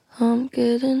I'm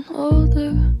getting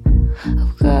older,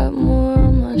 I've got more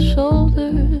on my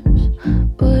shoulders,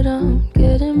 but I'm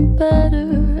getting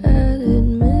better at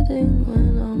admitting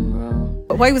when I'm wrong.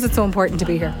 Why was it so important to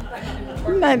be here?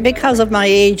 Because of my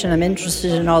age, and I'm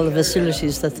interested in all the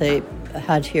facilities that they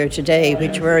had here today,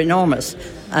 which were enormous,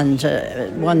 and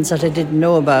ones that I didn't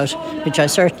know about, which I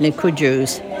certainly could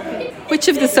use. Which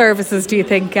of the services do you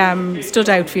think stood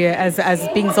out for you as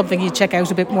being something you'd check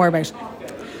out a bit more about?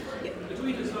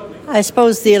 I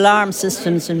suppose the alarm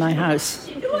systems in my house,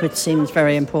 which seems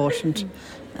very important.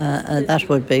 That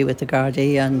would be with the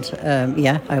Gardaí, and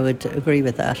I would agree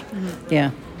with that.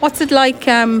 Yeah. What's it like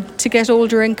to get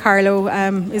older in Carlow?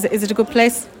 Is it a good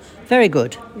place? Very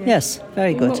good. Yeah. Yes,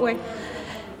 very good. In what way?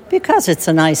 Because it's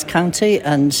a nice county,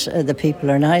 and the people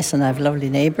are nice, and I have lovely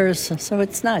neighbours, so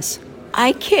it's nice.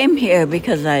 I came here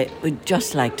because I would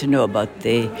just like to know about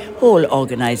the whole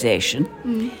organisation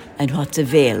and what's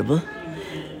available.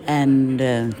 And,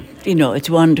 it's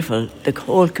wonderful. The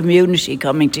whole community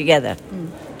coming together.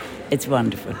 It's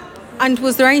wonderful. And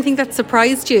was there anything that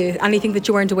surprised you? Anything that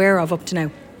you weren't aware of up to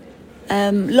now?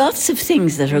 Lots of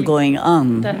things that are going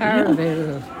on. That are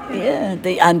available. Yeah,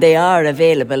 they are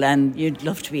available, and you'd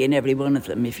love to be in every one of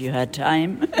them if you had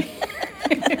time.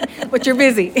 But you're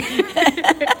busy.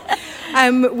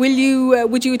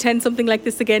 Would you attend something like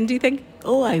this again, do you think?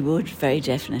 Oh, I would, very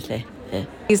definitely. Yeah.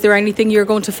 Is there anything you're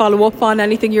going to follow up on,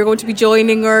 anything you're going to be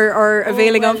joining or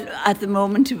availing of? At the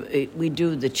moment, we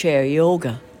do the chair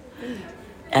yoga,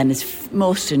 and it's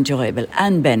most enjoyable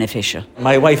and beneficial.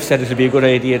 My wife said it would be a good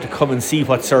idea to come and see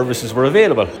what services were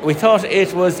available. We thought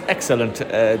it was excellent.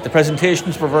 The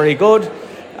presentations were very good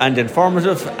and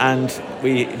informative, and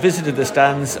we visited the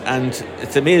stands, and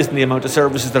it's amazing the amount of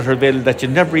services that are available that you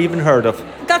never even heard of.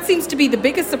 That seems to be the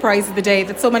biggest surprise of the day,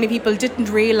 that so many people didn't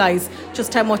realise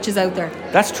just how much is out there.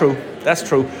 That's true.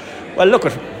 Well, look,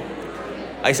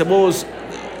 I suppose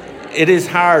it is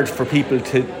hard for people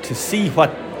to see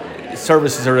what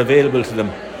services are available to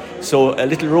them. So a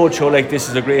little roadshow like this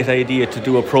is a great idea to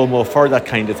do a promo for that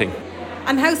kind of thing.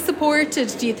 And how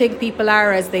supported do you think people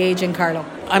are as they age in Carlow?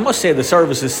 I must say the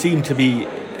services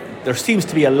there seems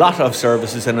to be a lot of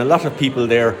services and a lot of people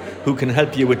there who can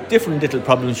help you with different little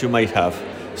problems you might have.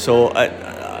 So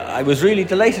I was really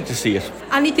delighted to see it.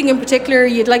 Anything in particular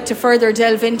you'd like to further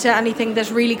delve into? Anything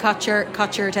that really caught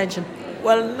your attention?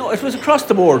 Well, no, it was across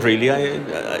the board really.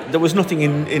 There was nothing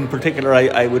in particular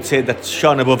I would say that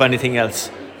shone above anything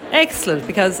else. Excellent,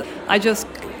 because I just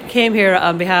came here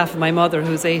on behalf of my mother,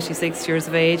 who's 86 years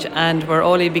of age, and we're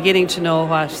only beginning to know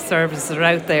what services are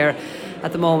out there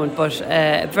at the moment, but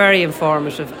very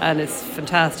informative, and it's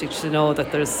fantastic to know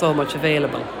that there's so much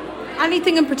available.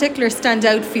 Anything in particular stand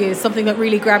out for you, something that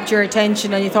really grabbed your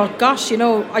attention and you thought, gosh,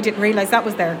 I didn't realise that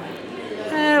was there?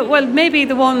 Well, maybe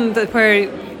the one where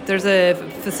there's a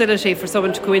facility for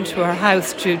someone to go into her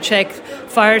house to check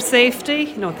fire safety,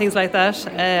 things like that.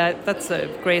 That's a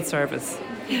great service.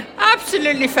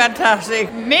 Absolutely fantastic.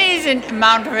 Amazing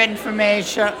amount of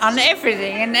information on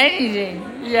everything and anything.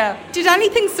 Yeah. Did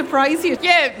anything surprise you?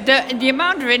 Yeah, the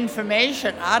amount of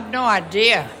information, I had no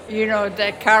idea.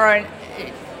 The Karen,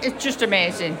 it's just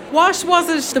amazing. What was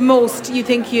it the most you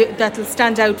think that'll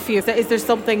stand out for you? Is there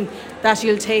something that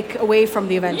you'll take away from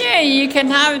the event? Yeah, you can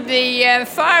have the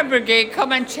fire brigade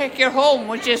come and check your home,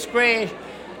 which is great.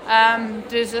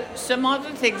 There's some other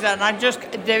things that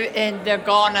they're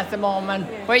gone at the moment,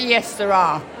 but yes, there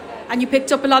are. And you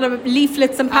picked up a lot of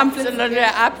leaflets and pamphlets?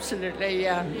 Absolutely,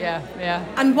 yeah.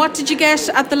 And what did you get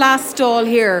at the last stall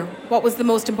here? What was the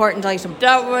most important item?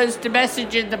 That was the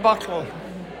message in the bottle,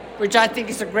 which I think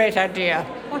is a great idea.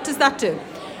 What does that do?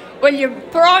 Well, you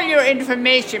put all your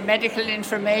information, medical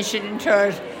information into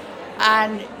it,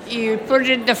 and you put it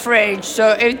in the fridge.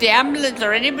 So if the ambulance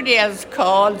or anybody else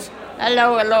calls,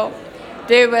 hello,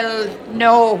 they will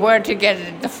know where to get it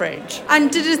in the fridge.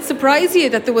 And did it surprise you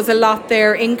that there was a lot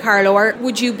there in Carlow, or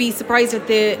would you be surprised at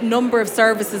the number of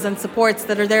services and supports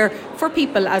that are there for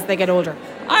people as they get older?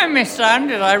 I'm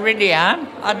astounded, I really am.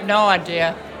 I had no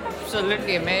idea.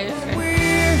 Absolutely amazing.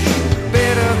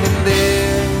 Better than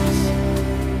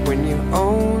this, when you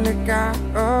only got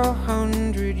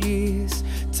 100 years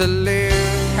to live.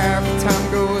 Half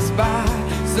time goes by,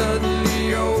 suddenly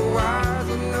you're wide.